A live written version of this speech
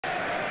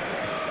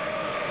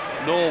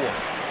Norwood.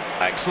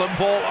 Excellent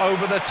ball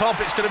over the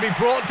top. It's going to be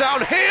brought down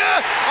here,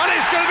 and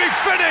it's going to be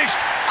finished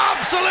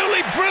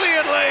absolutely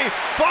brilliantly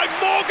by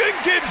Morgan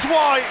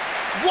Gibbs-White.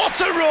 What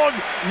a run,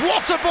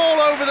 what a ball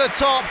over the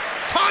top.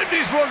 Timed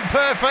his run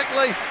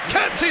perfectly,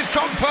 kept his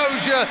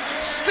composure,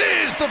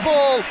 steers the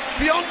ball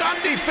beyond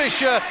Andy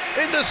Fisher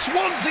in the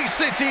Swansea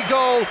City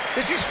goal.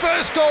 It's his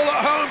first goal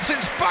at home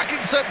since back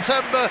in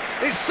September,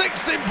 his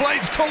sixth in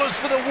Blades colours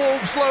for the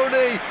Wolves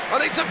loanee,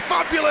 and it's a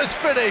fabulous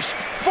finish.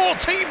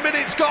 14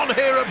 minutes gone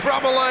here at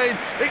Bramall Lane.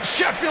 It's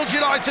Sheffield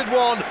United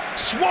 1,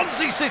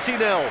 Swansea City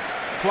 0.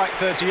 Fleck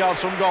 30 yards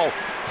from goal.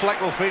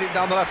 Fleck will feed it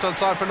down the left-hand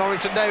side for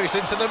Norrington Davies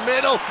into the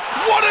middle.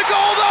 What a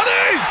goal that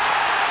is!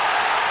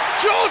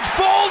 George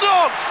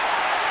Baldock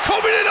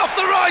coming in off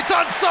the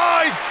right-hand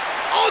side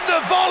on the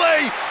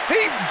volley.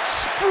 He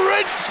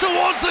sprints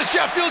towards the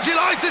Sheffield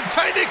United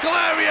technical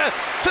area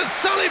to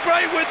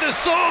celebrate with the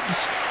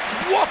subs.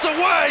 What a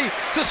way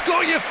to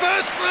score your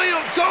first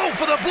goal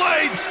for the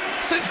Blades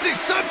since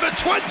December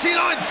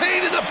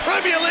 2019 in the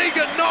Premier League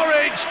at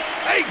Norwich.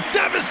 A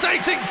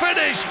devastating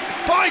finish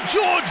by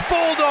George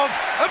Baldock.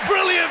 A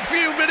brilliant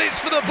few minutes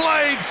for the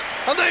Blades,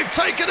 and they've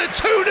taken a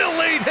 2-0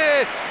 lead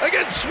here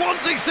against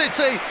Swansea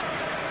City.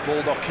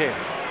 Baldock in,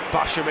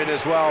 Basham in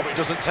as well, but he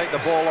doesn't take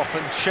the ball off,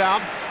 and Cham,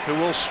 who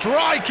will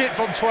strike it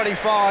from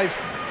 25.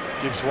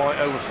 Gibbs-White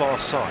over far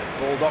side.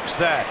 Baldock's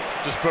there,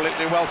 does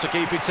brilliantly well to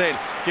keep it in.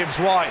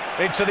 Gibbs-White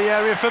into the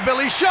area for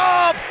Billy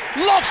Sharp,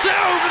 lofts it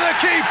over the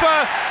keeper,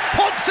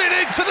 puts it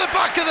into the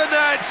back of the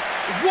net.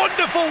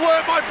 Wonderful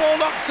work by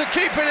Baldock to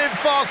keep it in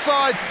far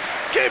side.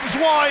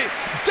 Gibbs-White,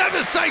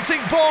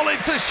 devastating ball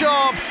into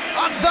Sharp,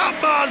 and that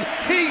man,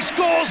 he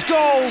scores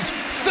goals.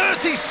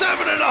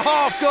 37 and a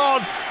half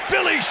gone.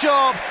 Billy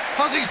Sharp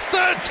has his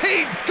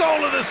 13th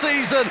goal of the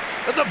season,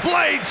 and the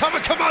Blades have a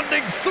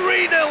commanding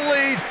 3-0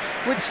 lead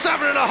with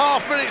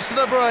 7.5 minutes to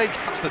the break.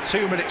 That's the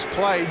 2 minutes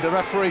played. The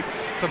referee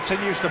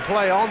continues to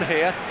play on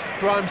here.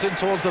 Grimes in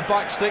towards the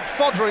back stick.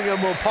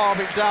 Foderingham will palm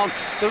it down.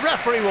 The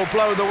referee will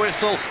blow the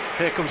whistle.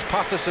 Here comes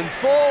Patterson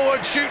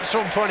forward, shoots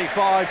from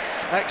 25.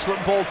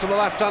 Excellent ball to the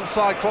left-hand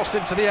side, crossed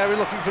into the area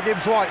looking for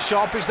Gibbs-White.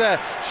 Sharp is there,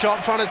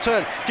 Sharp trying to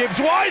turn.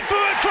 Gibbs-White through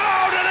a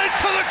crowd and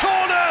into the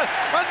corner,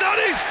 and that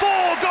is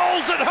 4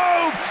 goals at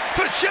home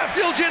for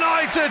Sheffield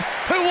United,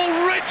 who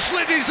will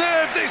richly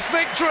deserve this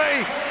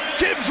victory.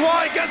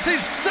 Gibbs-White gets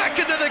his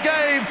second of the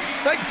game.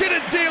 They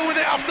didn't deal with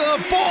it after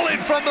the ball in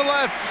from the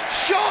left.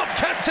 Sharp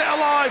kept it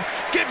alive.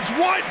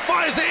 Gibbs-White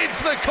fires it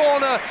into the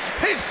corner.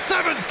 His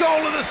 7th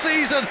goal of the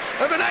season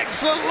of an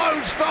excellent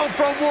loan spell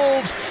from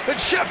Wolves. And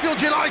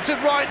Sheffield United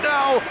right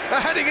now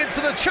are heading into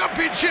the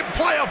Championship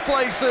playoff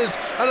places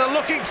and are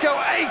looking to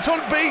go 8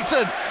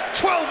 unbeaten.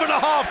 12 and a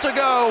half to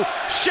go.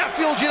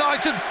 Sheffield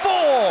United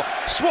 4,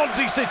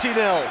 Swansea City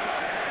 0.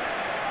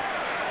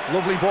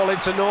 Lovely ball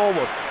into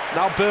Norwood.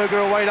 Now Berger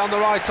away down the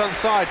right-hand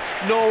side.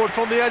 Norwood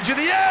from the edge of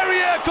the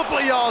area, a couple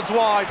of yards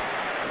wide.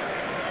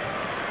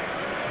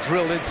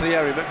 Drilled into the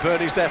area.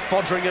 McBurney's there.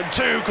 Foderingham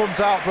 2 comes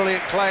out.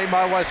 Brilliant claim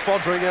by Wes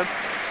Foderingham.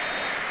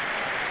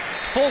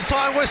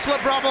 Full-time whistle at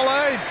Bramall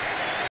Lane.